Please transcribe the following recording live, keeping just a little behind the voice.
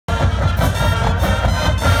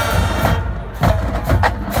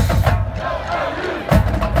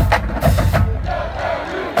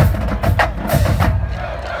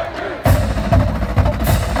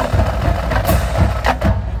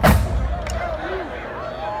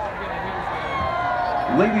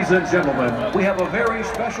Ladies and gentlemen, we have a very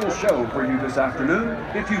special show for you this afternoon.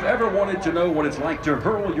 If you've ever wanted to know what it's like to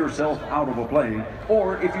hurl yourself out of a plane,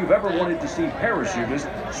 or if you've ever wanted to see parachutists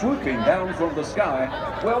swooping down from the sky,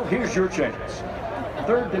 well, here's your chance.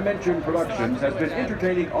 Third Dimension Productions has been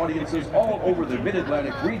entertaining audiences all over the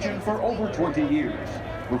Mid-Atlantic region for over 20 years,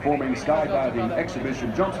 performing skydiving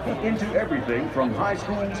exhibition jumps into everything from high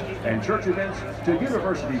schools and church events to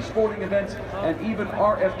university sporting events and even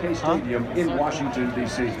RFK Stadium in Washington,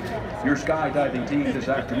 D.C. Your skydiving team this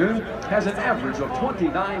afternoon has an average of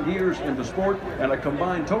 29 years in the sport and a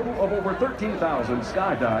combined total of over 13,000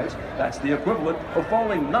 skydives. That's the equivalent of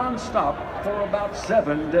falling non-stop for about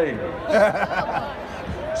 7 days.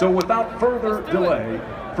 So without further delay,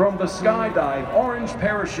 from the Skydive Orange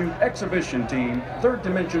Parachute Exhibition Team,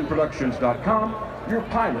 ThirdDimensionProductions.com, your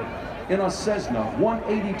pilot in a Cessna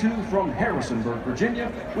 182 from Harrisonburg, Virginia,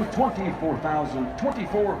 with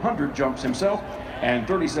 2,400 jumps himself and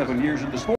 37 years in the sport.